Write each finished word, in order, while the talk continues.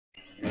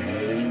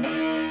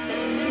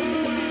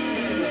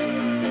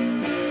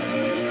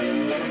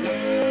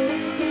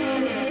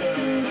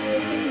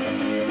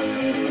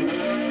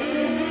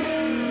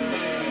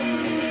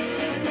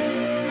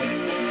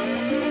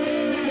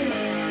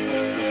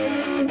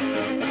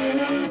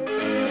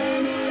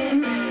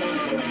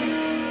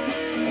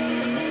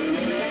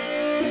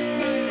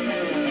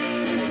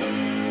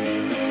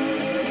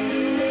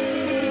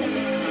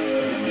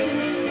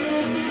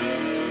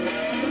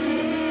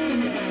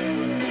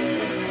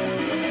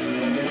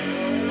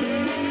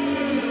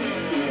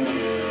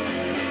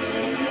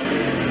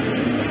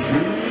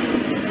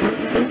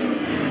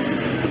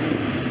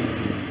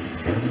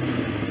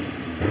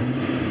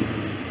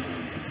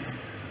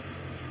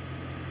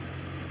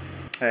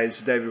Hey,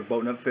 this is David with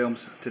Bolting Up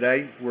Films.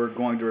 Today we're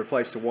going to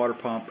replace the water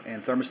pump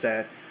and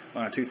thermostat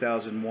on a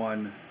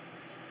 2001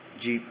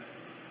 Jeep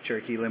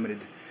Cherokee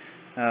Limited.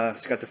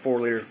 It's got the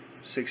 4-liter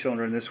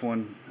 6-cylinder in this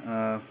one.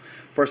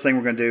 First thing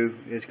we're going to do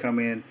is come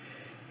in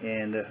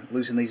and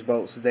loosen these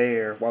bolts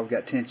there while we've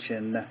got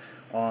tension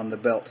on the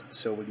belt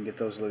so we can get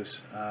those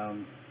loose.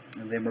 And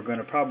then we're going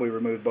to probably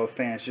remove both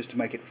fans just to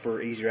make it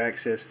for easier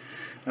access.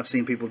 I've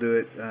seen people do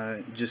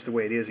it just the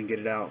way it is and get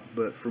it out,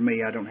 but for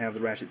me, I don't have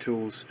the ratchet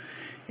tools,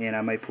 and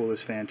I may pull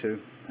this fan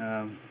too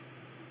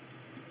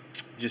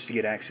just to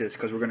get access,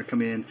 because we're going to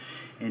come in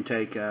and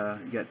take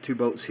you got 2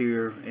 bolts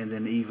here, and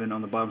then even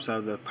on the bottom side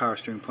of the power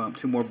steering pump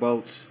 2 more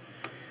bolts,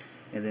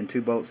 and then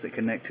 2 bolts that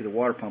connect to the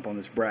water pump on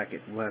this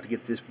bracket. We'll have to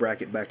get this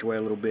bracket backed away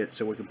a little bit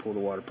so we can pull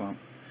the water pump,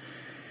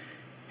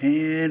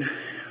 and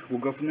we'll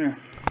go from there.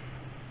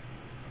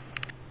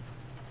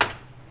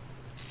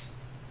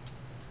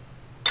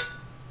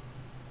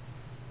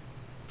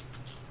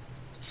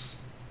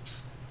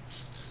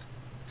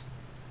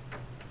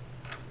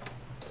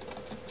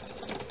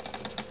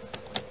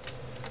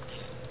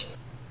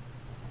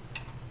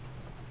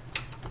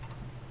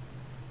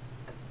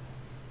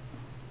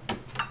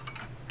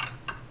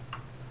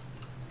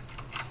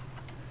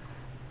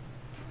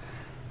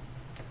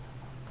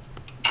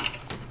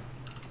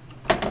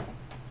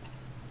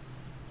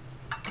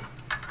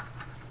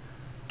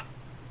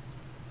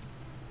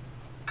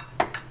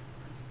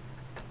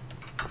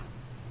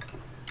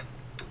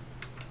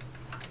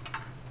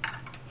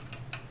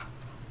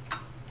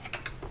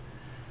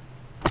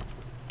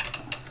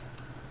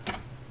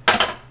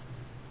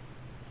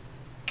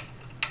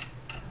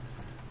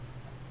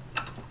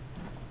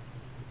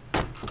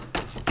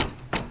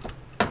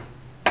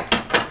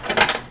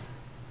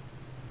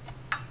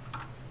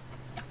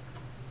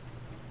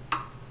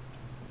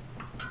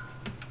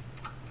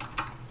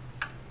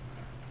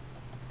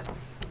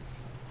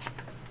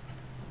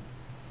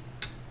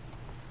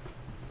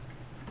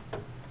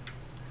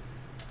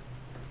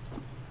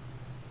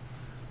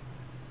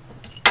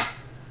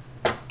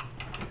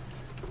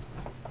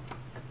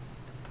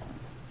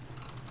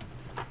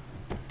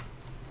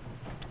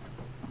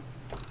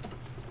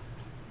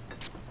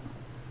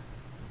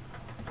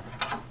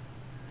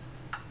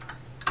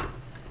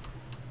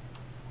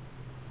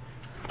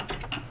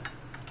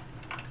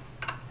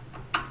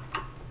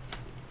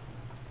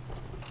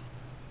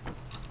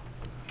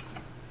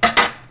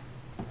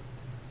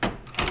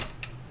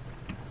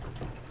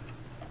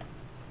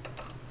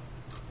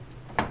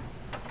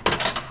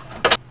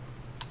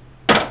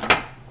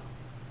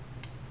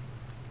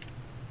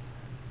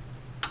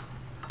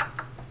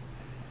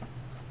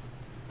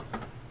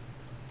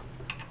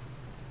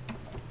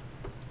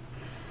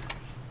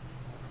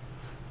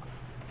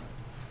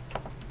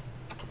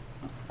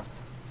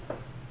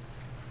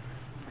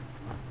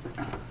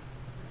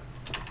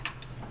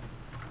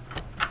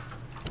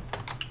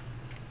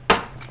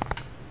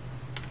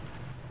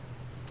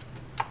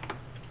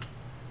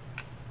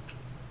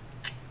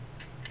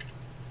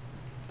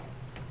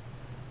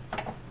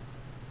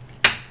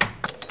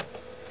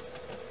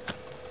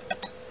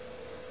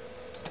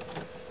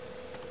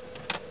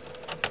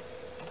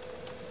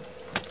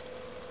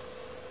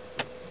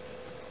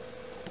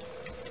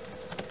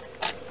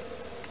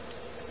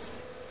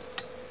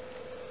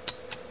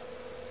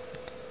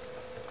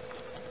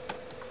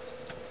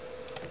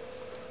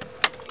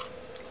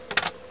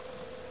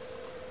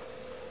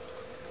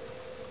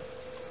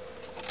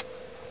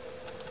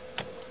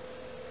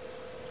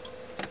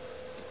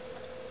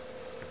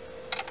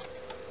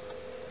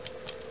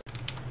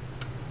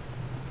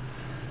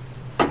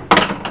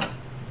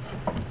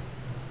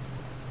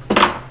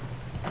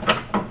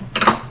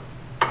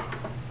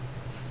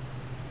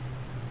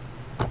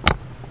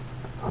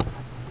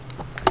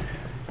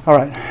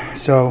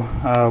 Alright,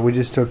 so we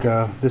just took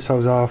this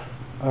hose off,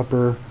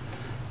 upper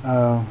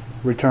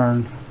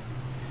return,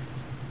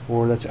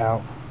 or that's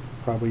out,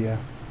 probably, yeah.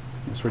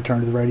 Let's return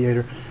to the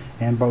radiator,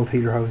 and both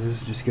heater hoses,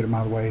 just get them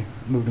out of the way,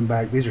 move them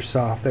back. These are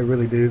soft, they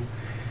really do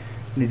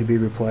need to be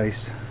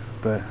replaced,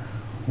 but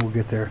we'll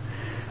get there.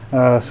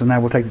 So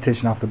now we'll take the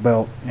tension off the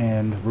belt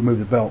and remove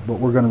the belt, but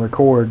we're going to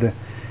record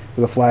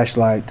with a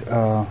flashlight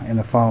and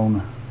the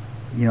phone,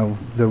 you know,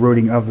 the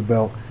routing of the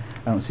belt.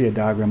 I don't see a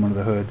diagram under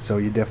the hood, so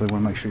you definitely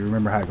want to make sure you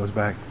remember how it goes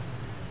back.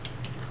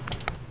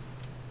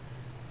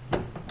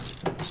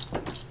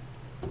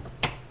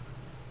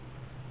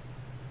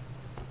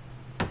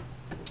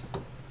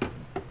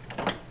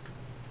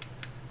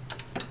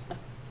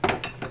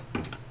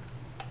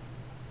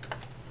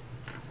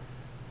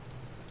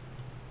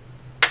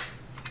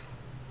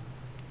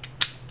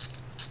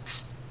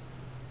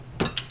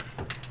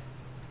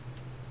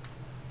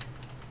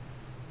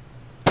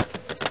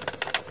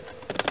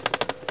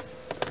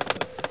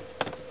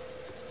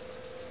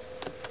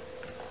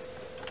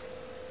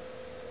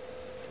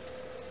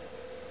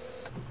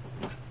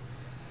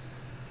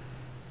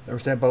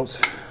 Thermostat bolts.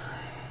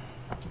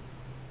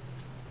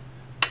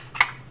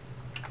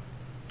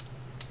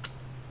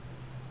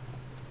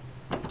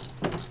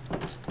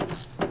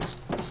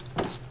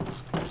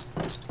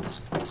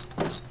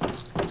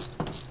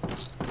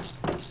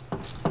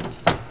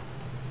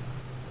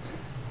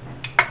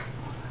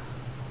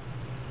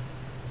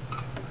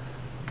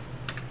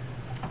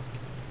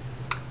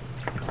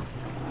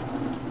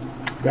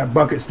 Got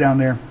buckets down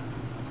there.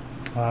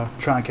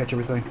 Try and catch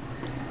everything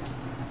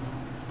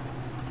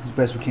as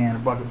best we can. A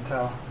bucket and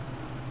towel.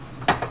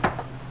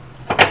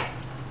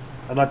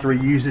 I'd like to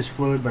reuse this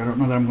fluid, but I don't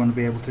know that I'm going to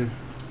be able to,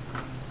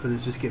 because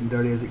it's just getting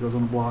dirty as it goes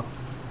on the block.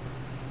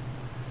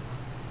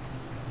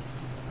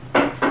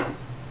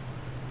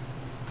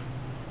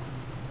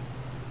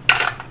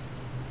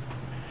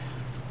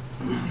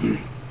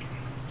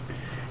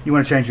 You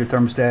want to change your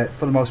thermostat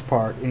for the most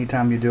part.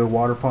 Anytime you do a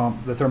water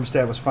pump, the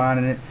thermostat was fine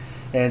in it,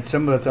 and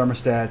some of the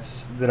thermostats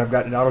that I've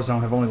got in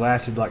AutoZone have only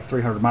lasted like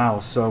 300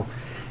 miles, so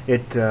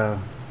it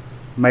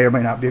may or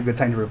may not be a good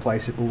thing to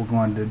replace it, but we're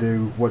going to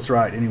do what's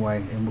right anyway,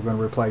 and we're going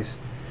to replace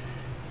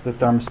the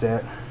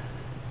thermostat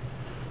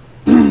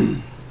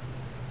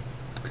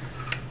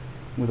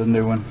with a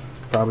new one,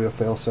 probably a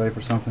fail-safe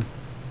or something.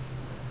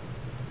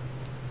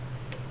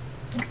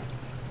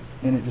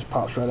 And it just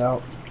pops right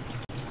out.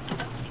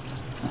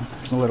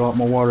 It's going to let a lot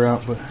more water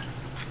out, but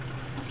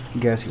the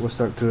gasket will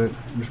stuck to it.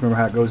 Just remember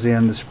how it goes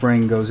in. The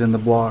spring goes in the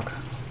block.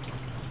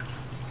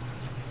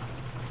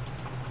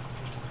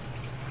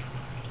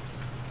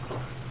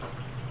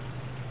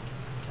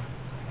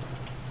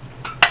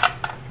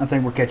 I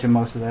think we're catching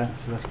most of that,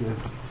 so that's good.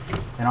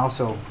 And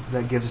also,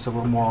 that gives us a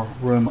little more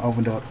room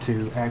opened up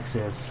to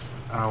access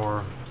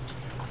our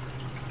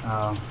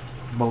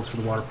bolts for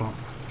the water pump.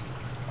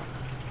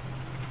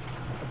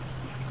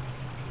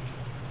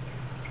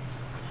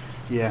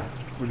 Yeah,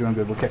 we're doing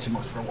good. We're catching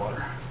most of our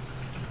water.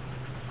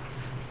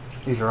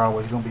 These are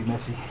always going to be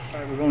messy.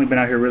 We've only been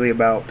out here really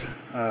about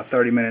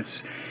 30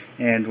 minutes,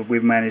 and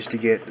we've managed to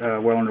get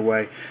well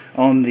underway.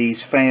 On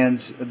these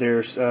fans,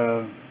 there's 2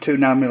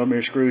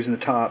 9mm screws in the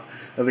top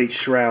of each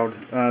shroud.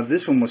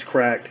 This one was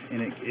cracked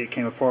and it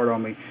came apart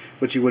on me,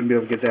 but you wouldn't be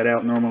able to get that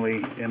out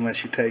normally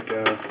unless you take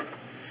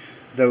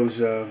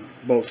those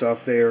bolts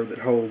off there that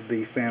hold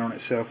the fan on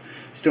itself.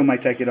 Still may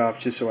take it off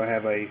just so I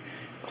have a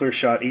clear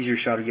shot, easier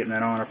shot of getting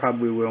that on. I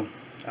probably will.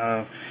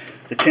 The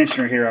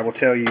tensioner here, I will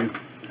tell you,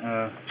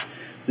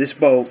 this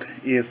bolt,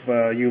 if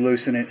you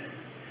loosen it,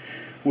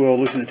 will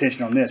loosen the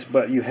tension on this,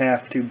 but you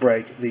have to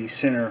break the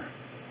center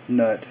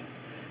nut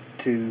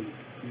to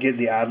get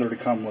the idler to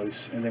come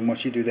loose, and then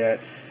once you do that,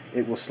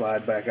 it will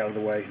slide back out of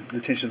the way.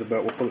 The tension of the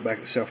belt will pull it back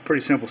itself.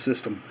 Pretty simple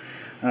system.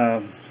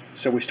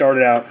 So we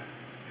started out,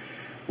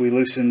 we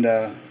loosened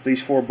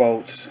these 4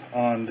 bolts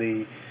on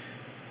the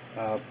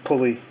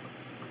pulley,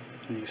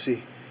 and you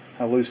see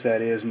how loose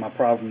that is. My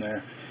problem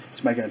there,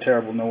 it's making a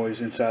terrible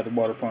noise inside the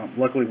water pump.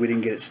 Luckily we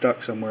didn't get it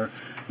stuck somewhere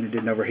and it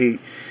didn't overheat,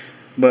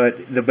 but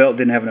the belt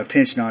didn't have enough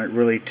tension on it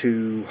really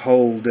to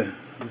hold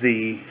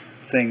the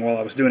thing while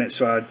I was doing it,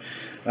 so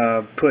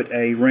I put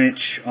a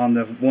wrench on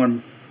the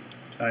one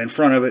in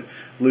front of it,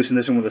 loosened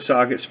this one with a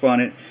socket, spun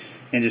it,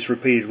 and just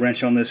repeated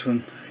wrench on this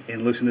one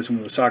and loosen this one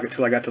with a socket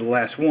till I got to the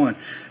last one.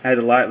 I had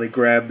to lightly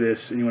grab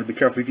this, and you want to be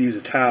careful. You can use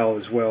a towel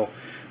as well,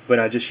 but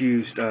I just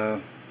used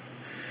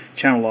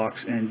channel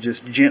locks and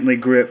just gently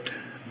gripped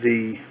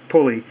the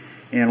pulley,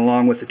 and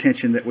along with the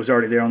tension that was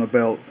already there on the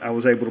belt, I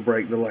was able to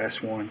break the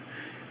last one.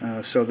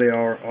 So they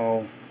are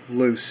all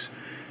loose.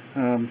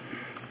 I'm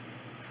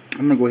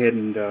going to go ahead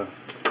and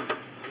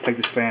take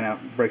this fan out,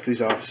 break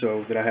these off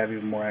so that I have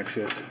even more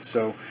access.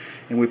 So,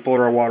 and we pulled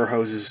our water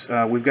hoses.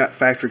 We've got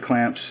factory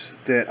clamps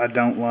that I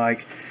don't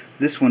like.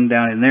 This one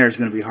down in there is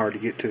going to be hard to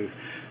get to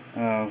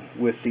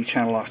with the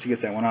channel locks to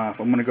get that one off.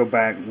 I'm going to go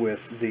back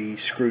with the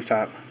screw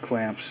type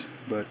clamps,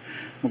 but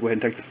I'm going to go ahead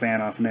and take the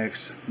fan off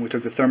next. We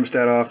took the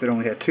thermostat off. It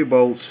only had 2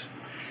 bolts,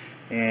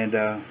 and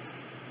it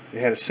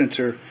had a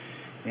sensor,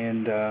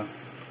 and it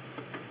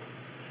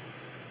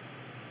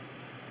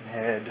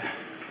had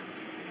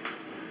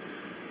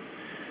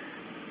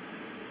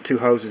 2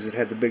 hoses. It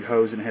had the big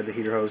hose and it had the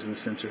heater hose and the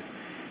sensor,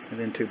 and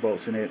then 2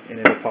 bolts in it, and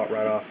it'll pop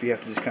right off. You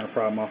have to just kind of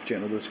pry them off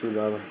gently with a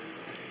screwdriver.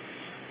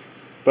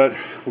 But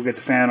we'll get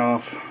the fan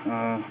off.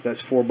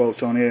 That's 4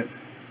 bolts on it,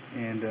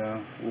 and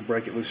we'll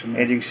break it loose from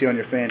there. And you can see on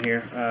your fan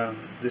here,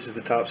 this is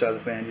the top side of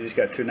the fan. You just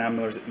got 2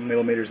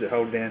 9mm that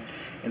hold it in,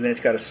 and then it's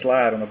got a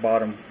slide on the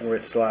bottom where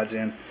it slides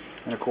in.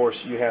 And of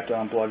course you have to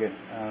unplug it.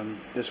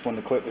 This one,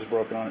 the clip was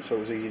broken on it, so it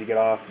was easy to get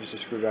off, just a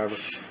screwdriver.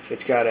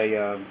 It's got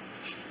a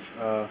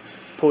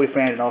pulley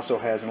fan. It also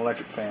has an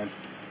electric fan.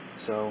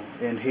 So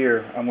in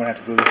here I'm going to have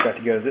to glue this back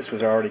together. This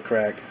was already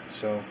cracked,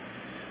 so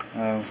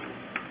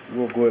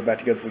we'll glue it back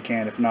together if we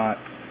can. If not,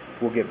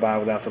 we'll get by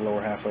without the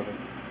lower half of it.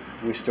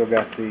 We still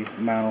got the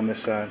mount on this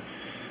side,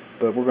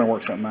 but we're going to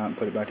work something out and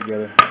put it back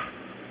together.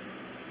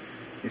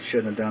 It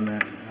shouldn't have done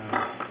that,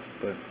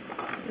 but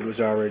it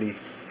was already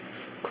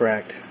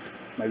cracked,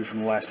 maybe from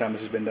the last time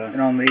this has been done.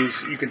 And on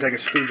these, you can take a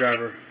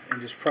screwdriver and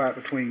just pry it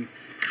between,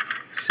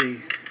 see,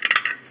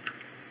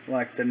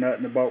 like the nut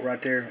and the bolt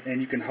right there,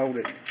 and you can hold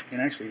it and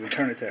actually even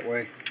turn it that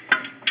way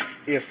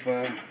if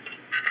your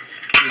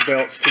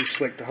belt's too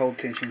slick to hold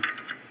tension.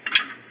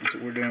 That's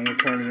what we're doing. We're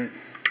turning it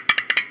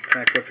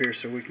back up here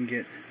so we can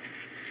get,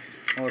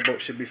 all our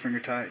bolts should be finger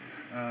tight.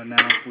 Now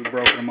we've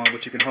broken them all,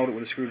 but you can hold it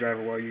with a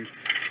screwdriver while you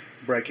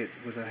break it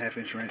with a 1/2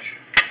 inch wrench.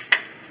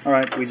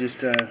 Alright, we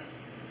just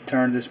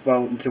turned this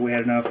bolt until we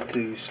had enough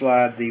to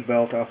slide the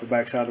belt off the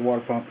back side of the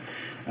water pump.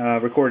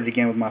 Recorded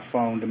again with my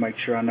phone to make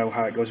sure I know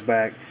how it goes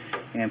back,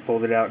 and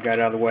pulled it out, got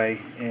it out of the way,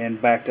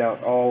 and backed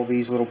out all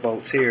these little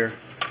bolts here,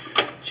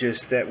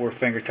 just that were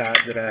finger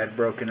tight, that I had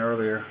broken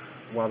earlier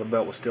while the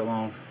belt was still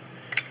on,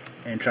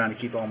 and trying to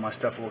keep all my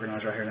stuff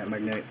organized right here in that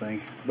magnetic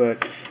thing.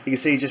 But you can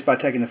see just by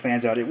taking the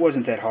fans out, it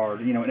wasn't that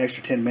hard. You know, an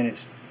extra 10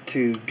 minutes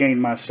to gain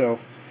myself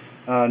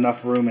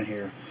enough room in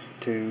here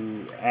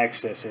to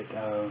access it.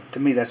 To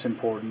me, that's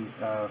important.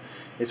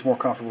 It's more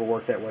comfortable to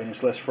work that way, and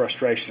it's less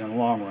frustration in the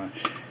long run.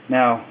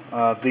 Now,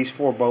 these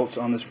 4 bolts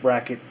on this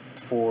bracket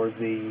for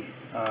the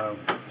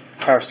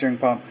power steering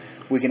pump,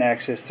 we can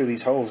access through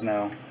these holes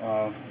now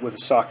with a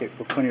socket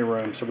with plenty of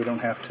room, so we don't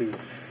have to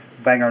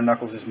bang our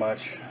knuckles as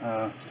much.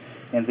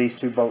 And these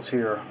 2 bolts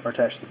here are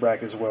attached to the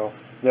bracket as well.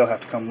 They'll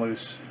have to come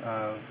loose.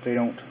 They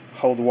don't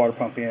hold the water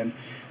pump in,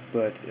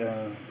 but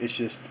it's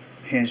just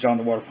hinged on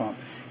the water pump,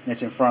 and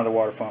it's in front of the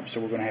water pump, so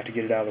we're going to have to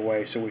get it out of the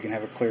way so we can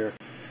have a clear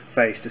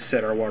face to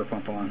set our water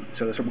pump on.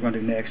 So that's what we're going to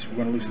do next. We're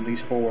going to loosen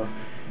these 4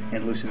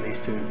 and loosen these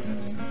 2.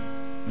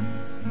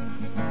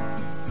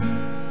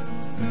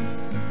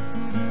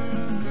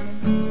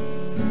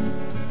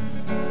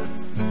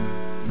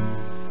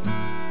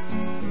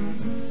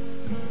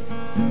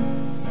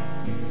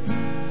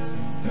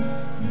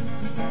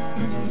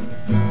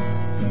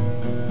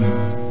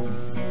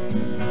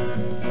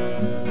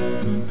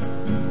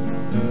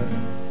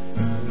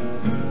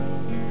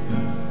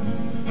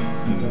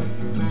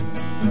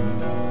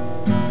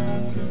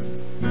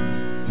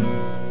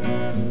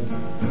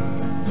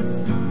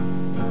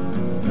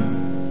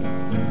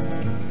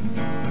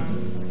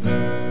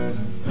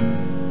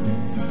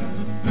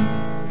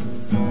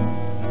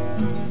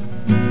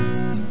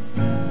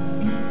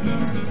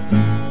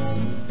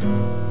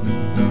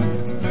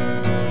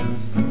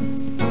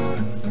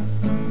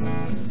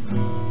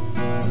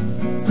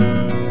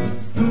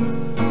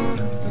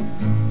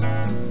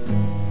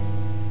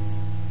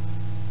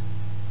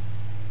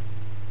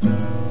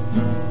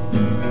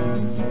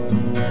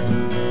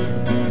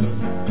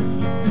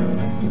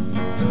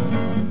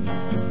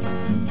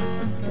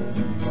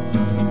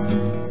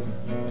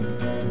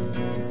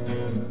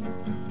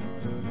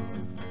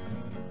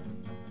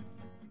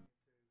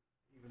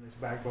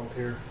 Back bolt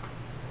here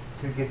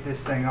to get this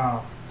thing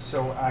off,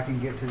 so I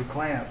can get to the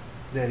clamp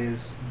that is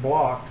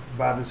blocked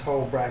by this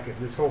whole bracket.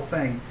 This whole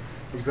thing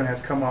is going to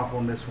have to come off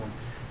on this one.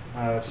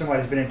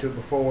 Somebody's been into it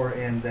before,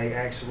 and they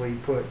actually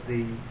put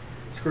the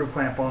screw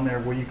clamp on there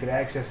where you could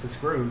access the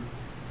screw.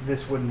 This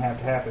wouldn't have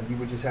to happen. You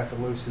would just have to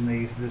loosen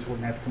these. This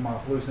wouldn't have to come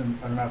off. Loosen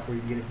enough where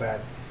you can get it back.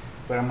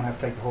 But I'm going to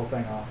have to take the whole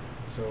thing off.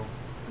 So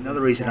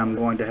another reason I'm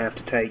going to have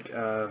to take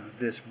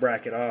this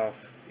bracket off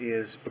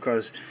is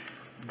because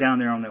down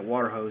there on that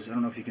water hose, I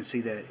don't know if you can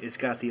see that, it's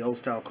got the old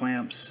style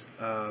clamps,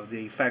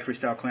 the factory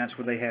style clamps,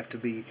 where they have to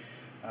be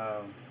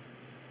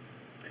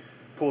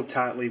pulled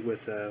tightly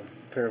with a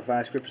pair of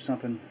vice grips or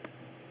something,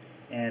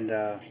 and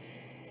I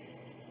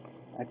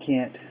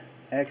can't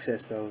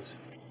access those.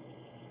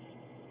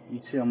 You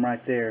see them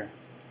right there.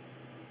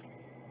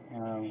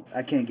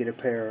 I can't get a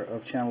pair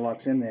of channel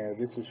locks in there.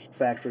 This is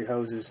factory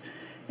hoses,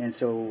 and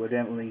so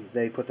evidently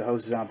they put the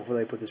hoses on before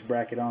they put this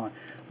bracket on.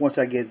 Once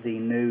I get the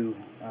new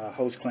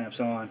hose clamps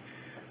on,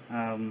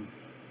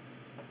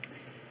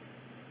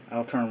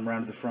 I'll turn them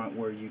around to the front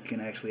where you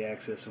can actually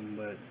access them,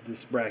 but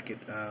this bracket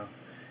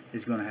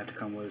is going to have to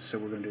come loose, so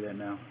we're going to do that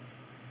now.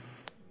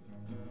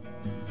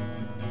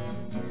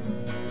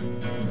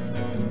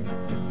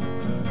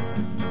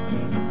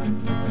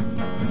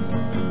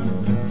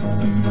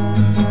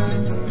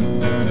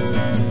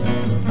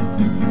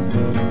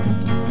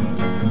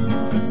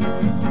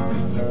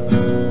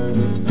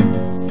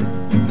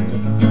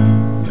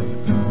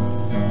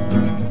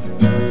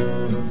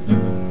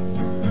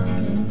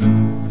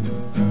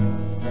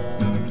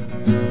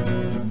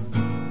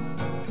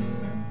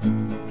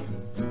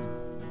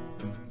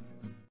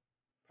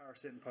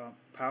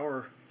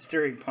 Power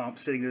steering pump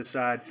sitting to the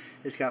side.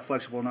 It's got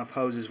flexible enough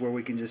hoses where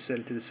we can just set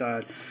it to the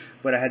side,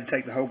 but I had to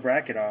take the whole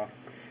bracket off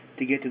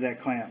to get to that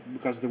clamp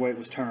because of the way it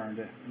was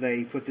turned.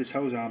 They put this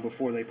hose on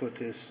before they put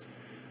this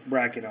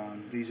bracket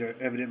on. These are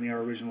evidently our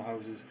original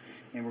hoses,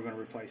 and we're going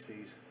to replace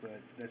these,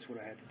 but that's what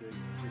I had to do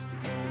just to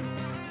get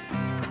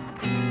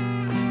to.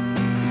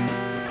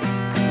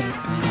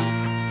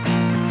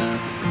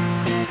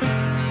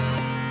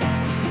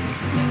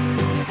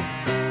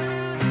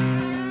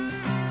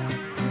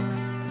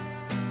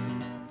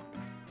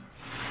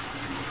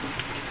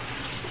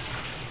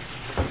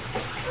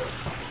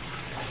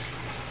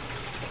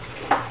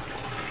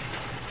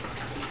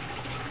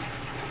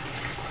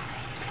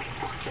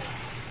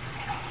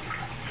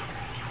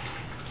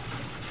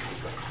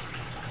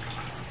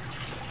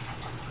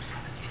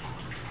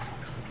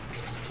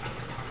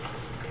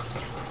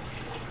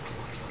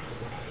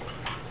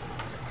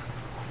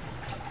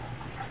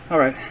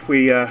 Alright,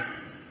 we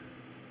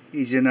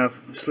easy enough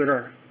slid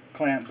our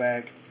clamp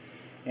back,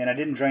 and I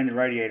didn't drain the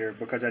radiator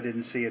because I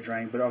didn't see a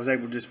drain, but I was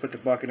able to just put the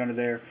bucket under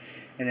there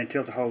and then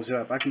tilt the hose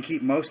up. I can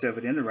keep most of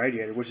it in the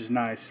radiator, which is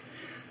nice.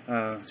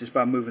 just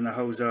by moving the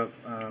hose up,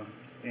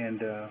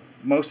 and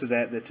most of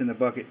that's in the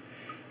bucket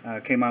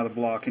came out of the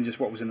block and just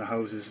what was in the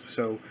hoses.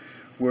 So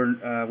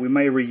we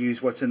may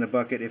reuse what's in the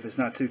bucket if it's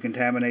not too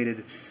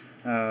contaminated,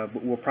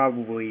 but we'll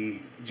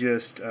probably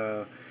just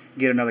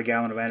get another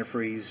gallon of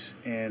antifreeze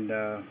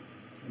and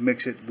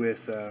mix it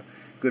with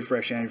good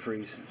fresh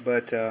antifreeze.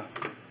 But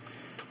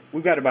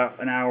we've got about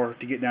an hour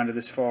to get down to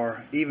this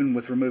far. Even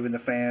with removing the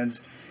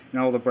fans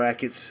and all the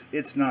brackets,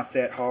 it's not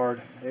that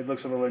hard. It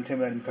looks a little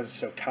intimidating because it's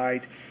so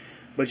tight,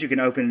 but you can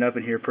open it up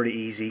in here pretty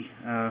easy.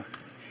 And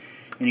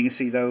you can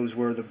see those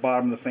where the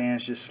bottom of the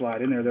fans just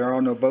slide in there. There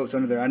are no bolts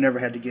under there. I never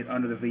had to get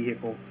under the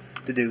vehicle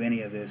to do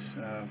any of this.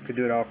 Could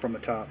do it all from the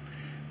top.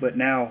 But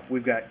now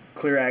we've got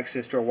clear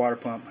access to our water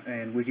pump,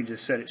 and we can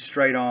just set it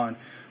straight on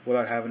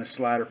without having to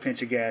slide or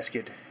pinch a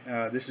gasket.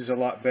 This is a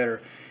lot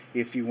better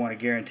if you want to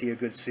guarantee a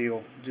good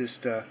seal.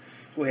 Just go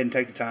ahead and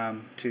take the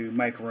time to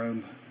make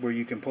room where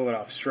you can pull it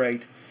off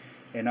straight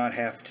and not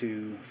have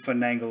to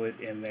finagle it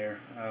in there.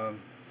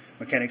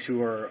 Mechanics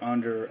who are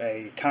under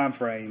a time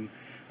frame,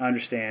 I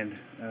understand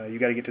you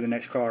got to get to the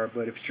next car,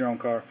 but if it's your own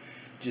car,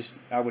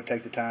 I would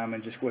take the time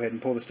and just go ahead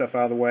and pull the stuff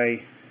out of the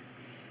way,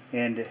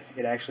 and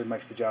it actually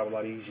makes the job a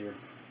lot easier.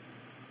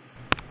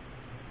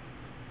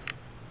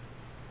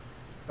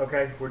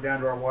 Okay, we're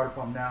down to our water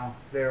pump now.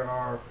 There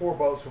are 4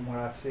 bolts from what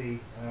I see,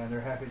 and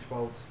they're 1/2-inch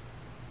bolts,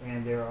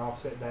 and they're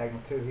offset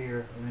diagonal, 2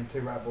 here and then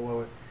 2 right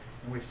below it,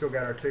 and we've still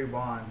got our tube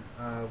on.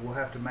 We'll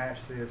have to match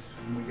this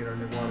when we get our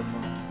new water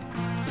pump.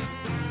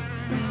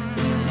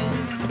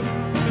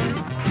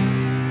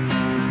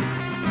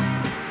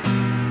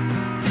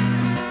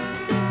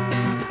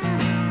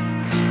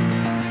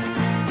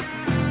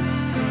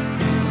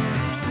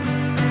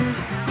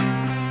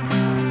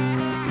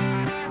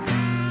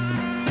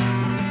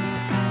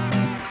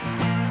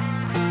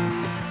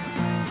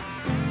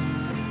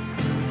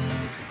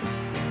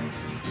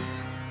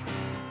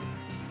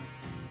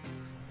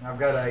 I've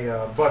got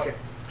a bucket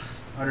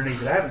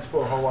underneath it. I haven't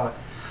spilled a whole lot,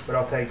 but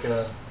I'll take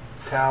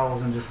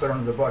towels and just put them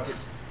under the bucket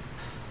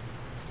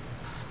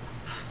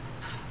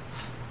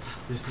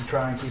just to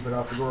try and keep it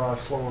off the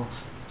garage floor.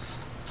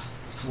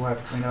 We'll have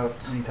to clean up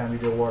anytime you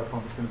do a water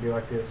pump. It's going to be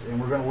like this,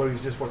 and we're going to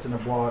lose just what's in the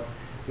block.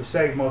 We'll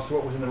save most of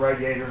what was in the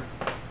radiator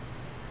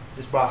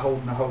just by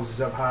holding the hoses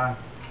up high.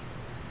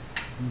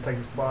 I'm going to take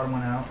this bottom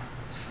one out.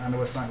 I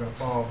know it's not going to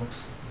fall, but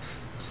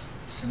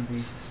it's going to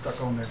be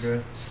stuck on there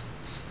good.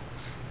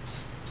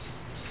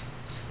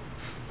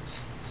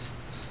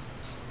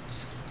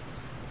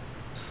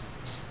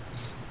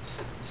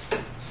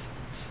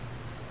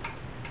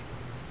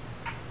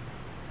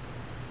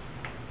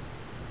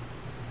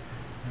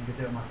 Get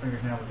that with my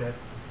fingers now with that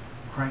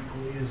crank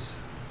pulley is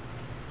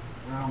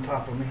right on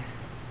top of me.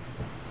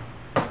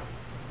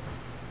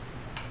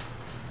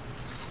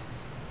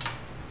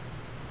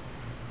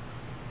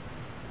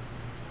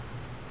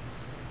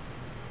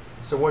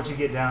 So once you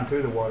get down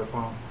to the water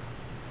pump,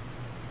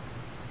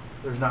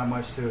 there's not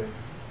much to it.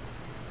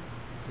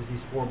 There's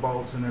these 4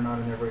 bolts and they're not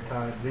in there very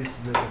tight. This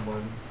one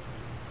wasn't.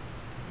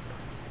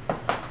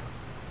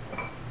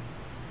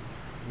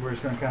 We're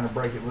just going to kind of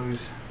break it loose.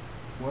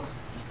 Well,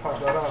 just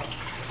pop that off.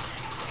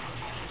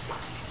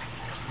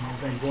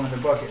 Everything's going in the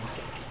bucket.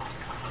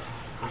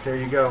 But there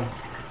you go.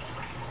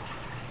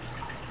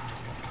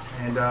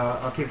 And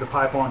I'll keep the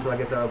pipe on until I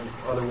get the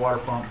other water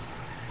pump.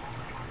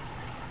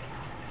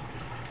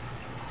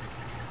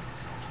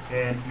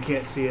 And you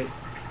can't see it,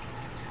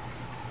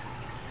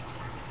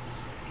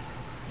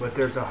 but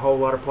there's a whole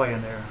lot of play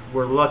in there.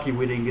 We're lucky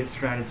we didn't get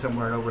stranded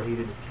somewhere and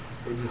overheated.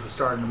 It just was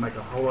starting to make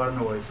a whole lot of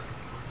noise.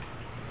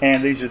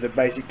 And these are the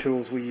basic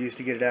tools we use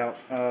to get it out.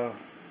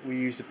 We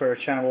used a pair of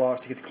channel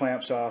locks to get the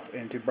clamps off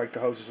and to break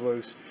the hoses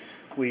loose.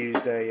 We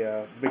used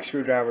a big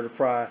screwdriver to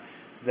pry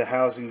the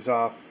housings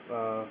off,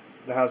 for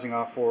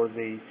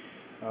the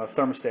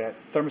thermostat.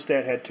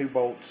 Thermostat had 2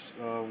 bolts,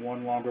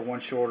 one longer, one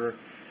shorter,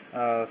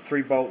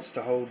 3 bolts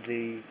to hold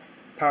the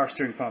power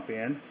steering pump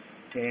in,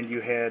 and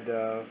you had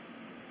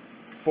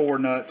 4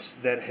 nuts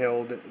that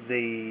held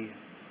the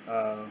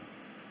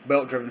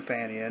belt-driven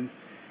fan in,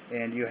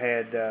 and you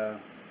had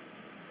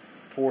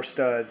 4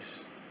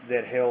 studs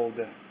that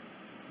held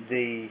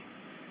the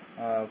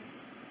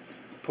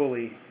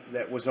pulley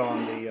that was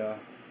on the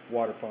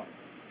water pump.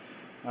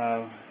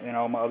 And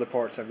all my other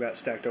parts I've got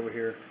stacked over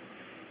here.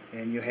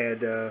 And you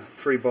had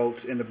 3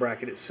 bolts in the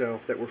bracket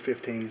itself that were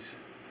 15s.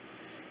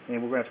 And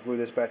we're going to have to glue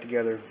this back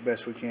together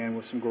best we can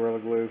with some Gorilla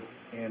Glue.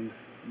 And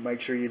make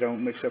sure you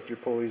don't mix up your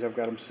pulleys. I've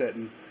got them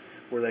setting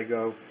where they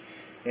go.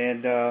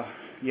 And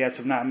you had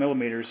some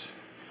 9mm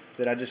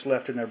that I just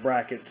left in their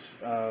brackets.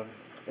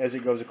 As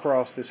it goes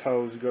across, this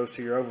hose goes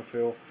to your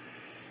overfill.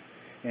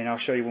 And I'll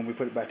show you when we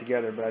put it back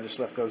together, but I just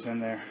left those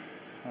in there.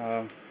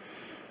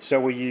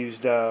 So we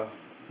used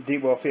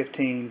deep well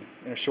 15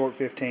 and a short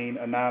 15,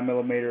 a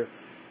 9mm,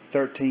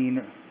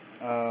 13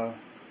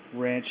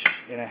 wrench,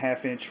 and a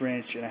 1/2-inch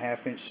wrench, and a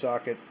 1/2-inch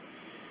socket,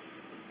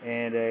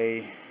 and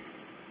a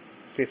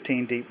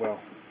 15 deep well.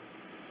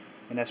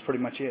 And that's pretty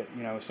much it.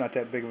 You know, it's not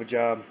that big of a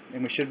job,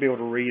 and we should be able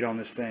to read on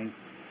this thing.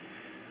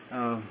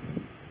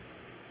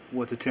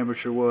 what the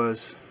temperature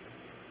was.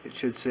 It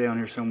should say on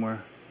here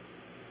somewhere.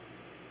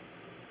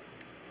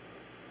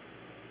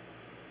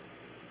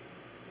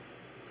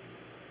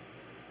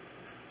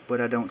 But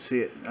I don't see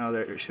it. Oh,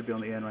 there it should be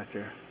on the end right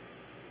there.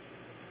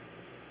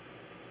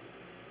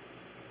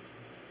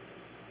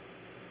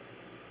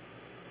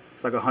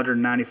 It's like a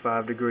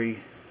 195 degree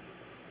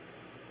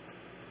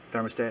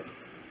thermostat.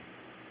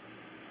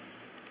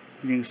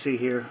 You can see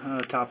here,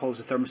 top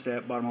holds the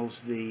thermostat, bottom holds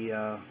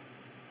the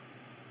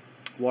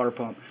water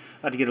pump.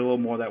 I had to get a little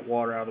more of that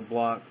water out of the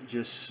block,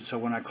 just so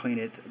when I clean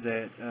it,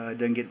 that it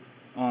doesn't get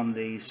on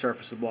the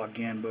surface of the block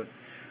again. But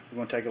we're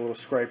going to take a little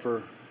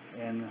scraper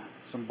and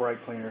some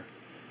brake cleaner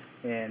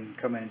and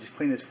come in and just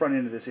clean this front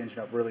end of this engine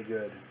up really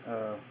good,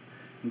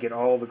 and get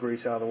all the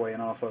grease out of the way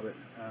and off of it,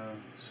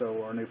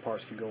 so our new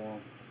parts can go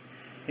on.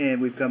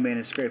 And we've come in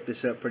and scraped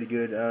this up pretty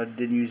good.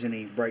 Didn't use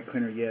any brake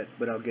cleaner yet,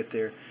 but I'll get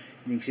there.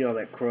 You can see all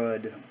that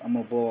crud. I'm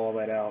going to blow all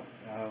that out.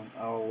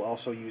 I'll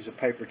also use a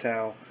paper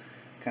towel,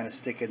 kind of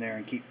stick in there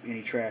and keep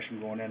any trash from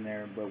going in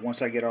there. But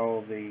once I get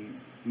all the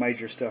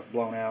major stuff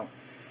blown out,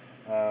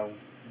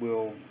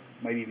 we'll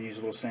maybe even use a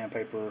little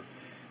sandpaper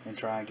and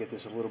try and get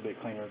this a little bit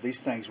cleaner. These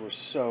things were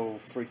so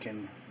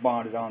freaking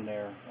bonded on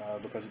there,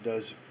 because it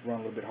does run a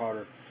little bit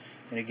harder.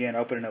 And again,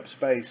 opening up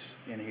space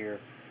in here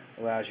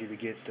allows you to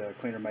get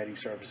cleaner mating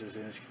surfaces,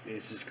 and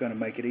it's just going to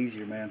make it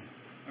easier, man.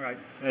 Alright,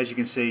 as you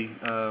can see,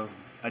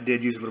 I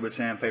did use a little bit of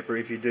sandpaper.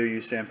 If you do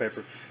use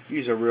sandpaper,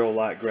 use a real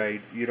light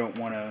grade. You don't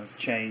want to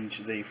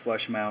change the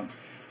flush mount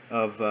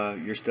of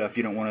your stuff.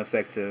 You don't want to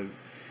affect the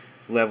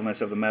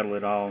levelness of the metal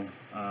at all,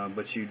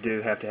 but you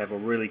do have to have a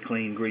really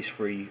clean,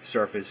 grease-free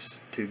surface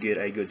to get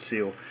a good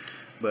seal.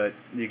 But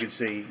you can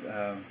see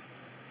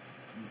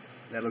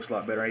that looks a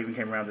lot better. I even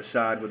came around the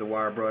side with a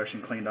wire brush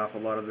and cleaned off a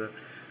lot of the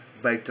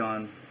baked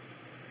on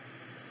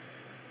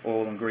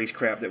oil and grease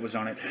crap that was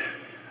on it.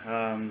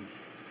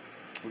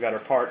 We got our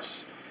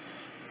parts,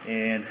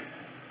 and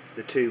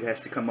the tube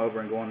has to come over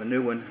and go on the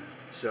new one,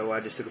 so I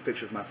just took a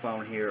picture with my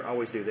phone here. I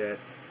always do that,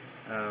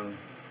 and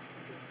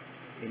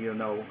you'll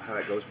know how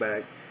it goes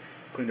back.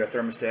 Cleaned our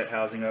thermostat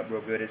housing up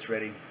real good. It's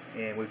ready,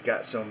 and we've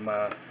got some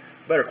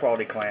better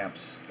quality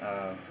clamps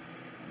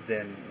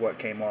than what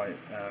came on it.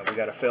 We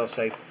got a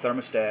fail-safe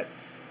thermostat,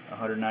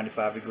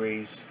 195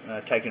 degrees.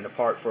 Taking it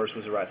apart first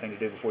was the right thing to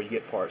do before you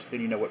get parts.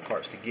 Then you know what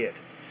parts to get.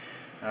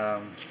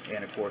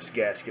 And of course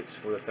gaskets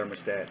for the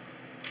thermostat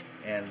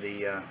and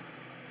the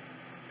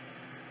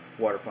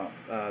water pump.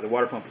 The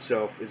water pump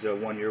itself is a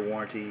 1-year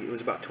warranty. It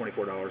was about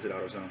 $24 at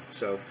AutoZone,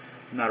 so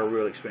not a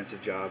real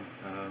expensive job.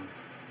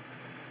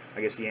 I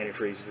guess the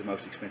antifreeze is the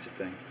most expensive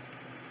thing.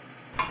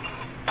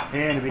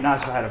 And it'd be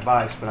nice if I had a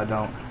vise, but I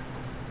don't.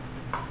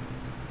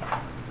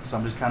 So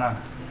I'm just kind of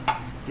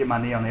get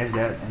my knee on the edge of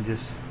that and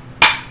just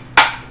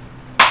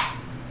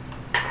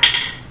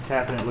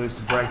tapping it loose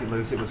to break it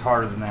loose. It was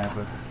harder than that,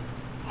 but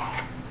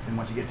then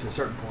once you get to a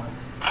certain point,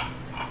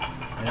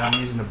 and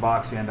I'm using the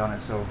box end on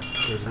it so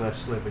there's less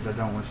slippage. I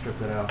don't want to strip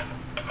that out.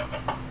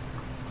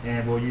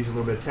 And we'll use a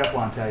little bit of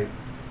Teflon tape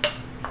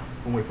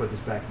when we put this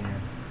back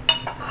in.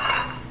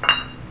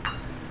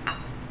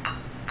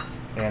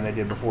 And they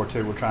did before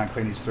too. We'll try and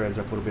clean these threads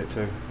up a little bit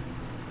too.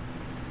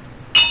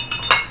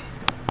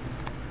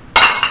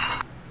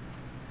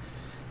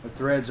 The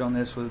threads on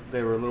this,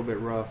 they were a little bit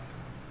rough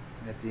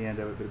at the end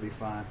of it, but it'll be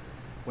fine.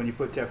 When you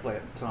put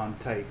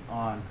Teflon tape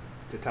on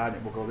to tighten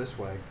it, we'll go this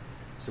way.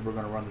 So we're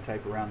going to run the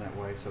tape around that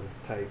way so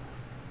the tape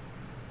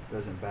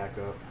doesn't back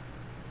up.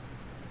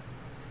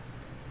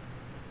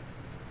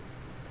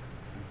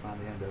 And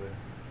find the end of it.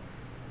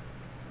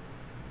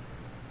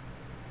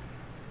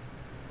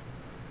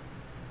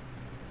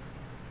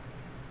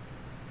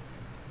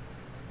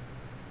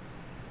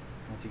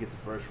 Once you get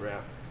the first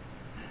wrap,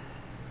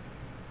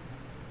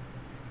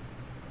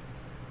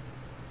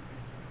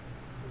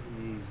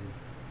 easy.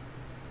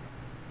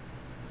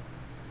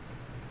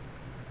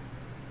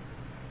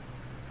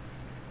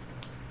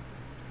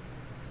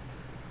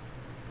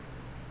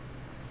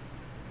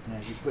 And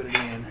as you put it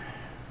in,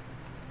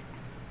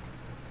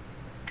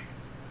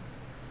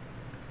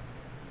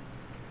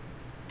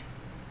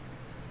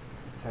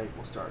 the tape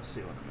will start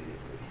sealing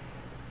immediately.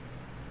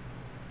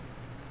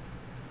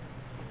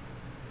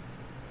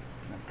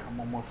 And come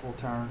one more full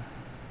turn.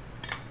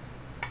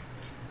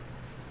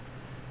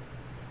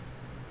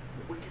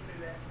 We can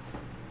do that.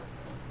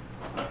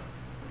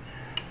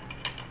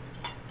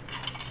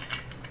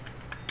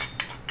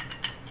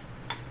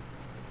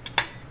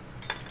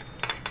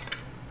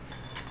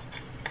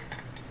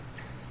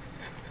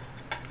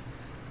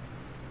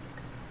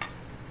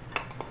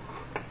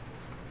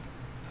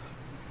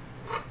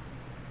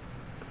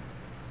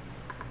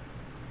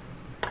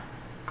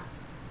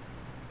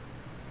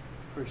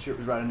 Pretty sure it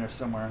was right in there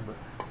somewhere, but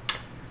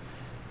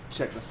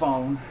check the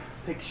phone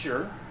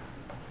picture.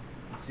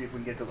 Let's see if we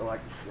can get to the what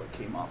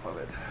came off of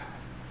it.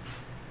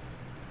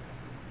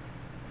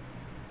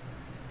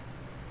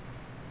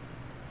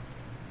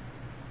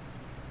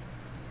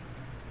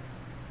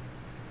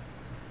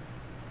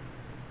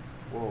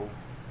 Whoa.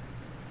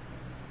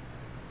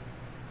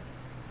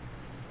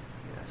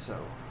 Yeah, so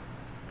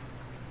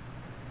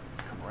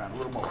around a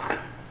little more.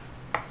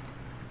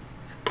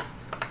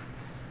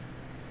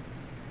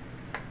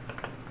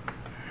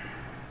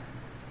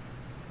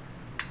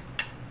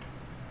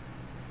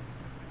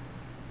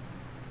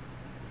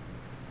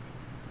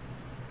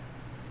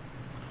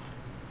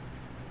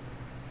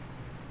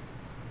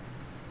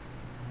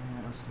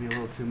 That looks to be a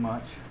little too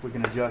much. We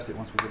can adjust it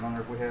once we get on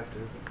there if we have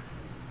to.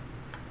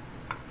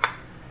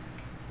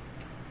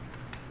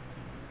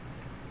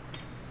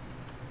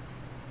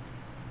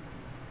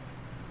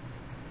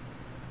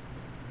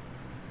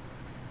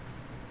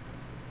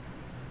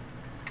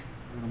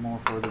 A little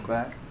more further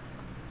back.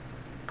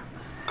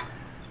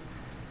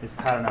 It's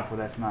tight enough where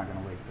that's not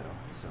going to leak though.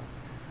 So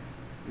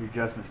the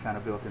adjustment's kind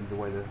of built into the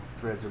way the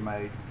threads are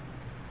made,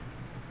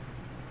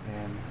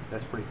 and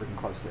that's pretty freaking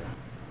close there.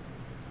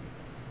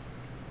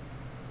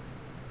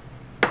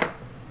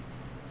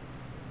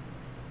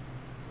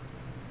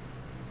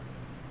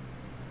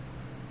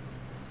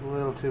 It's a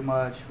little too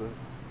much, but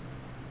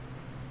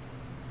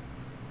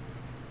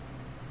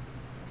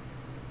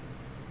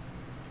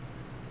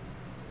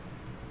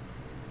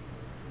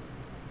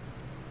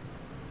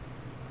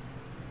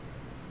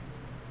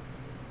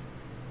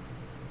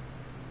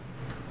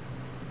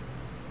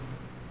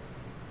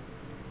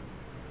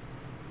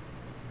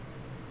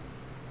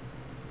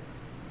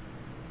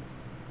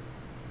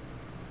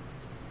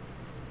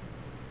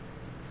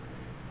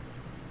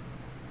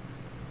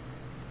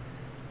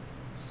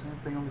same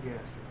thing on the gas.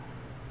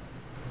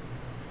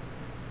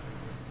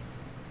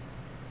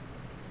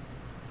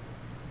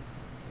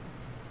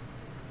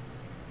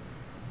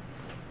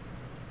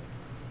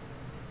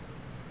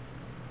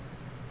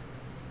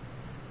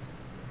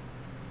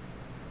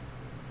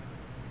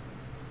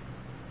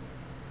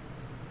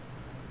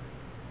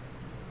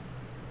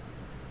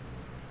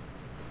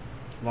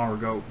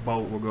 Longer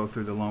bolt will go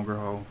through the longer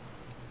hole.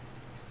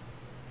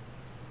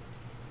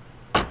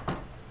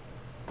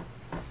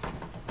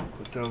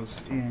 Put those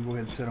in, go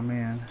ahead and set them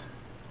in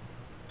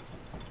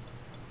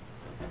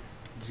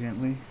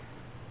gently.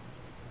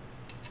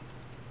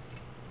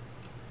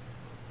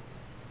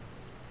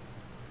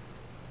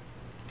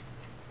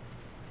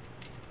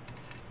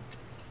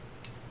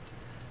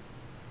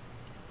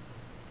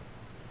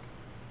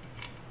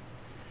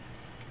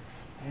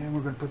 And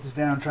we're going to put this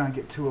down and try and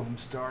get 2 of them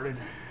started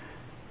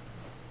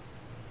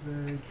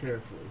very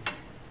carefully.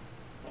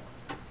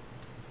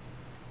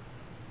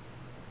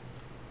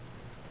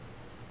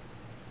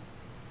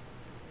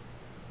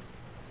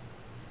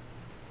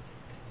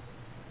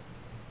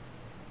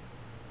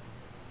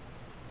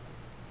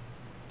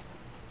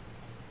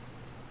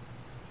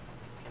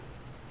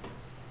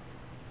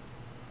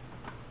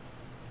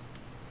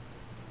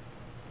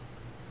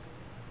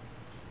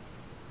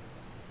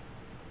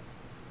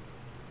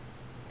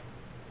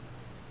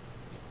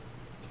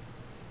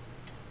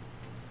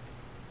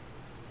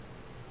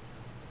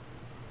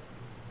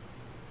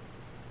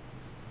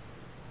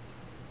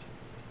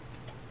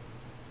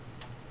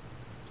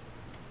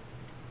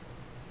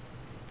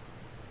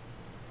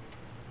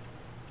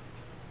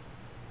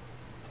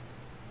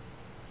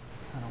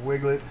 Kind of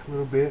wiggle it a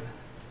little bit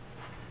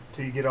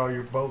till you get all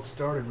your bolts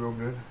started real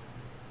good.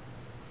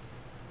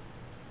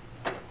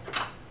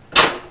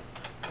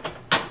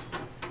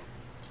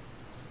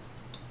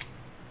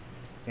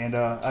 And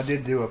I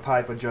did do a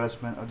pipe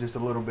adjustment just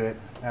a little bit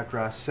after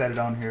I set it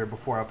on here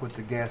before I put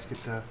the gasket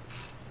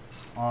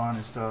on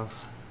and stuff.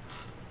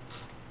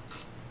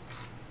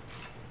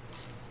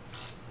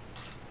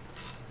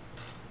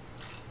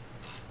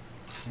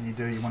 And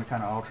you want to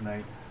kind of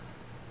alternate.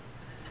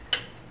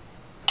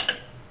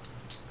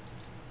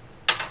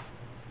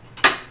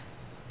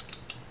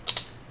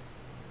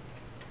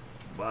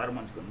 Bottom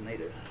one's going to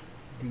need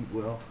a deep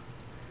well.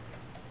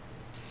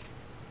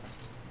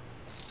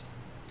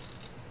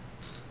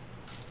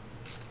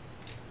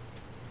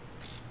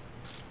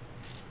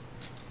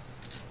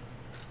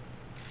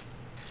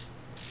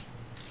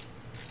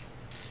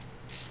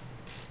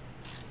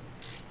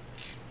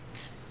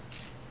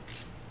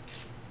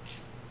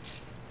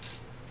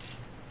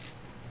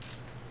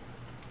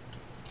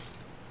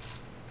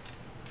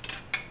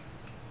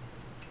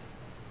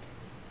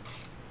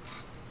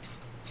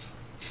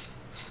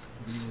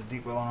 Use a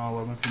deep well on all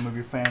of them if you move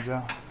your fans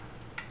out.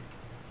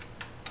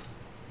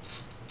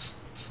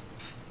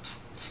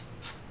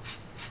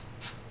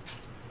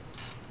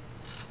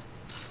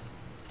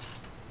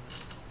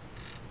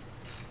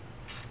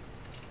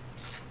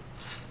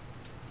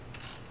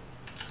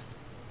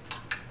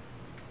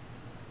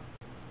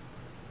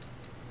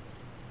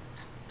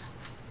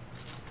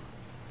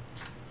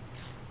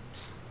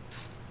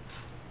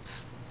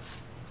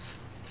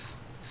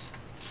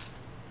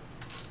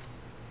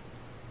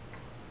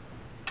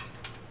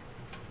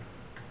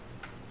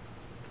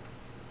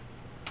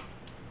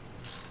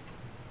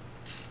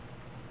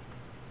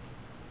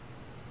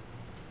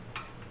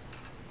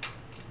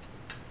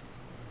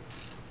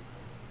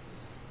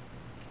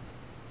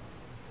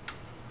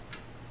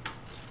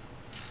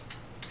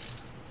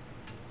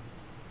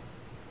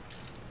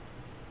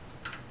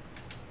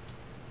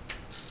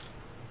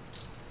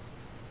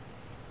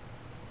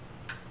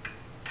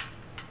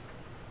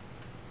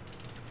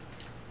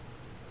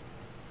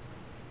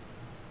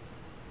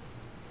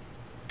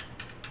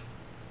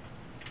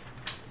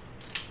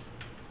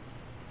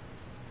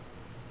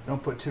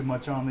 Don't put too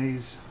much on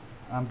these.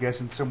 I'm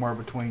guessing somewhere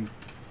between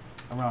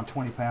around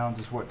 20 pounds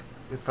is what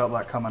it felt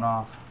like coming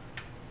off.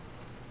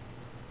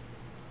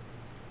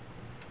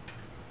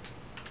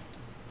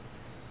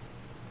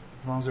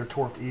 As long as they're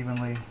torqued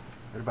evenly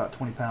at about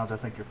 20 pounds, I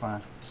think you're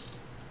fine.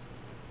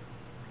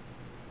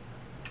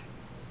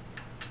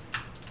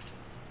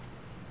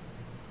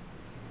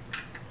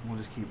 We'll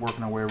just keep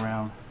working our way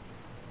around.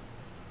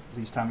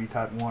 Each time you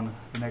tighten one,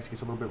 the next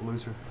gets a little bit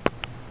looser.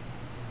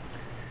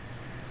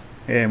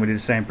 And we did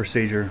the same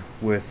procedure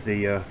with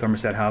the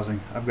thermostat housing.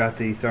 I've got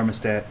the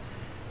thermostat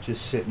just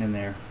sitting in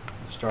there.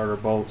 Starter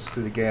bolts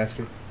through the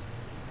gasket.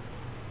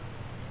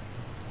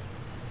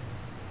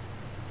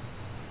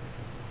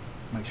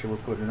 Make sure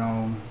we're putting it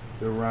on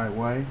the right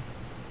way.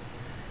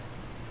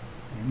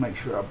 And make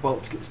sure our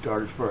bolts get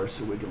started first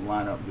so we can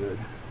line up good.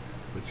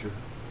 Put your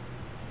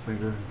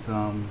finger and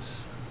thumbs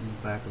in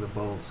the back of the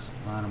bolts,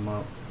 line them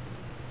up.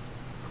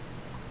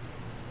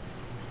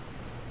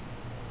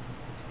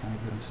 Kind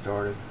of get them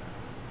started.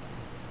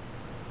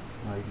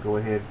 Now you can go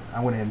ahead. I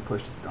went ahead and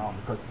pushed it on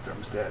because the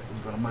thermostat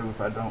is going to move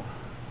if I don't.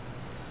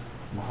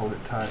 I'm going to hold it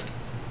tight.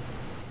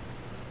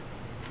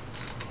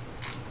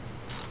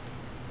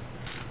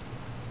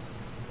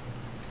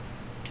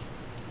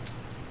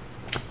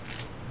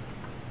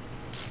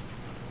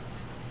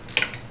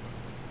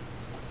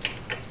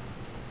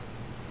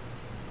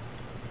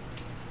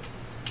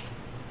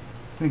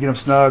 You get them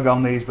snug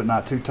on these, but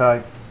not too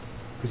tight,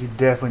 because you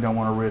definitely don't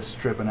want to risk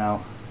stripping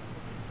out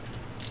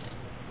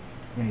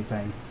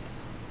anything.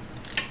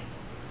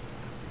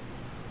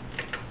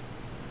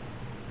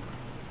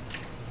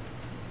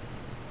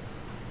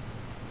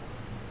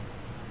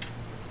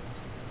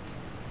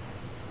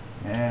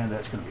 And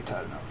that's going to be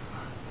tight enough.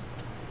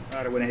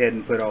 Alright, I went ahead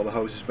and put all the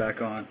hoses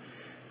back on.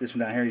 This one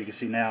down here you can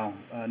see now,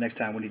 next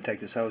time we need to take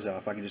this hose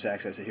off, I can just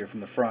access it here from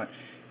the front.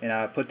 And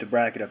I put the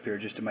bracket up here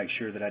just to make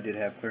sure that I did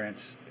have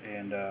clearance,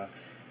 and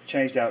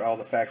changed out all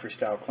the factory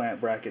style clamp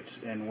brackets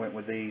and went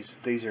with these.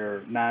 These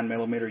are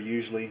 9mm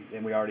usually,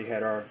 and we already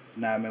had our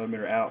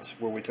 9mm outs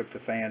where we took the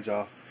fans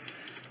off.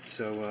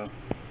 So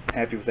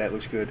happy with that,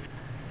 looks good.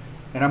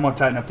 And I'm going to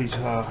tighten up these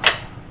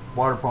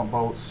water pump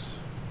bolts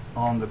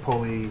on the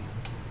pulley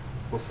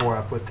before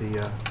I put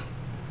the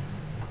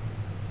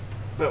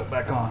belt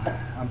back on.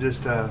 I'm just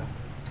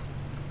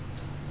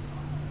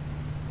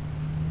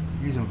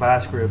using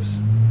vice grips,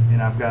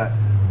 and I've got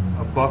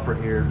a buffer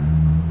here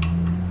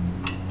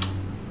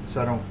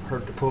so I don't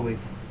hurt the pulley.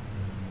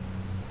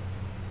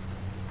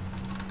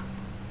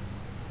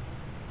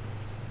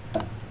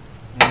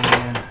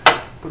 And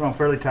put it on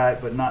fairly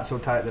tight, but not so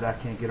tight that I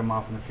can't get them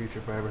off in the future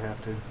if I ever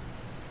have to.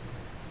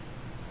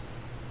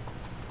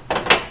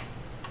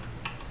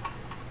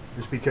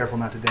 Just be careful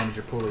not to damage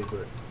your pulley,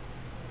 but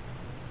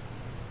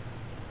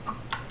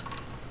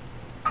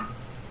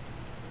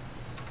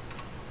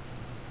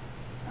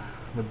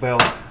the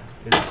belt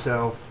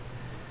itself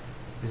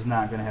is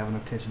not going to have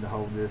enough tension to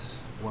hold this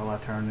while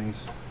I turn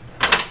these.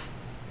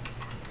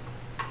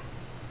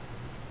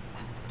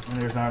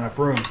 And there's not enough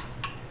room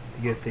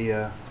to get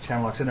the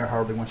channel locks in there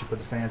hardly once you put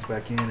the fans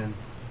back in and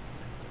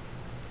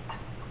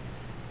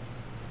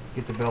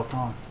get the belt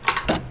on.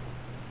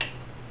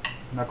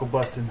 Knuckle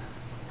busting.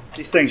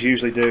 These things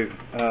usually do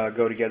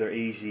go together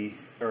easy,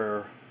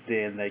 or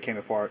then they came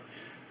apart.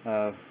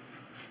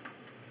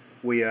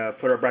 We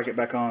put our bracket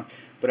back on,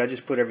 but I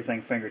just put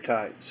everything finger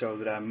tight so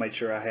that I made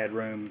sure I had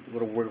room, a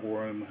little wiggle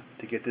room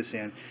to get this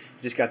in.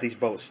 Just got these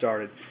bolts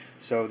started.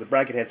 So the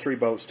bracket had 3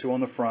 bolts, 2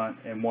 on the front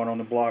and 1 on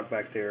the block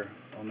back there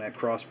on that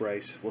cross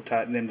brace. We'll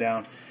tighten them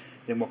down,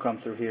 then we'll come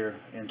through here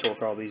and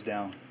torque all these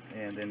down,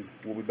 and then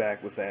we'll be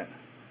back with that.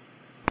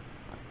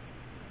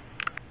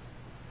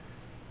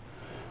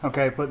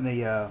 Okay, putting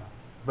the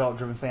belt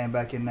driven fan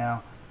back in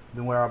now.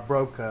 Then where I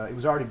broke, it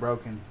was already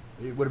broken.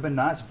 It would have been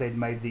nice if they'd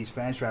made these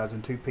fan shrouds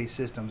in 2-piece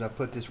systems. I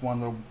put this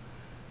one little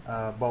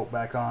bolt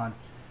back on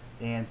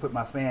and put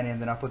my fan in,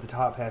 then I put the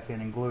top half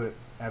in and glue it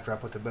after I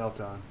put the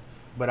belt on.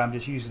 But I'm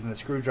just using the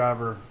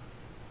screwdriver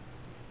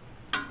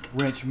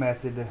wrench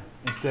method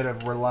instead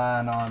of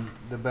relying on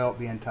the belt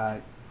being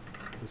tight.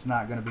 It's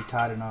not going to be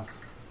tight enough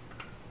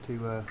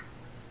to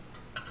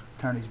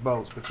turn these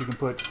bolts, but you can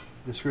put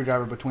the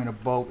screwdriver between a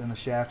bolt and the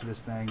shaft of this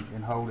thing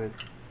and hold it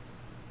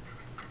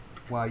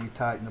while you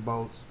tighten the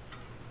bolts.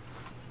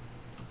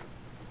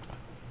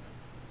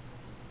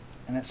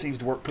 And that seems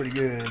to work pretty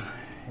good.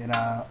 And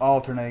I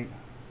alternate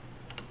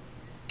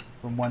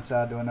from one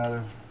side to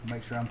another,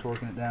 make sure I'm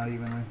torquing it down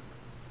evenly.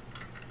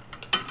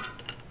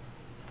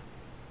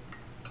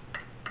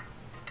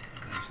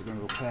 So we're going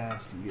to go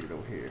past and get it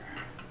over here.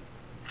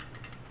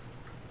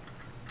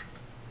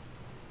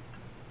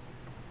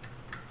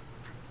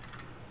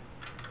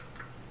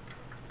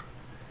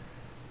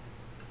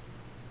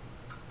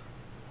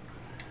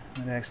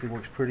 It actually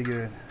works pretty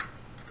good.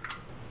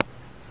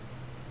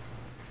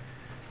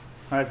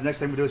 Alright, the next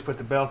thing we do is put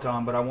the belt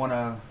on, but I want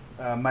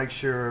to make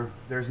sure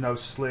there's no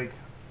slick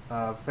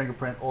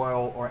fingerprint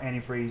oil or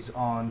antifreeze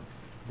on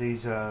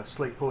these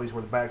slick pulleys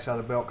where the back side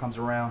of the belt comes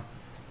around,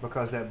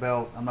 because that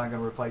belt, I'm not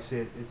going to replace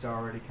it, it's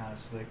already kind of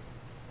slick.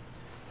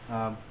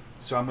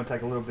 So I'm going to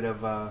take a little bit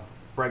of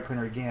brake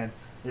cleaner again,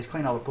 just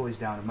clean all the pulleys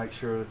down and make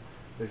sure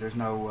that there's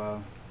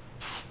no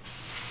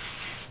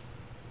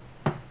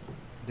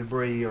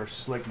debris or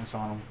slickness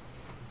on them.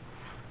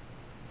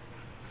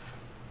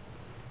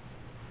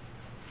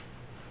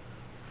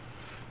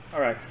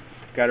 Alright,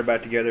 got her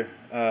back together.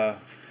 The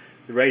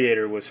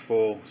radiator was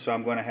full, so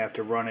I'm going to have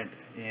to run it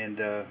and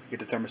get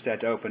the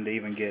thermostat to open to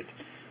even get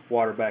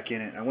water back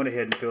in it. I went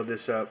ahead and filled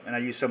this up, and I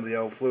used some of the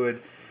old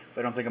fluid, but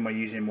I don't think I'm going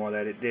to use any more of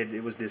that.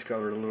 It was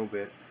discolored a little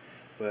bit,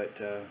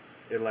 but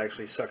it'll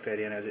actually suck that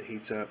in as it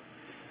heats up.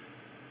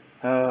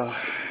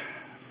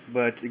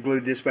 But I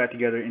glued this back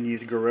together and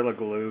used Gorilla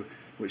Glue,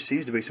 which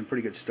seems to be some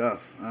pretty good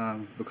stuff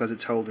because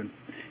it's holding.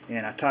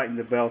 And I tightened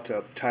the belt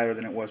up tighter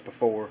than it was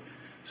before,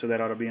 so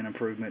that ought to be an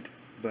improvement.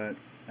 But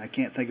I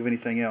can't think of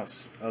anything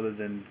else other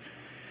than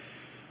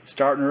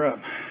starting her up.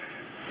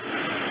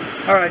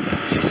 Alright,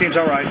 she seems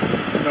alright.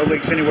 No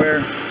leaks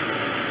anywhere.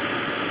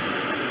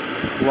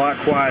 A lot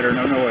quieter,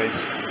 no noise.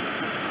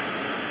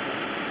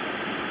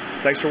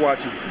 Thanks for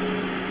watching.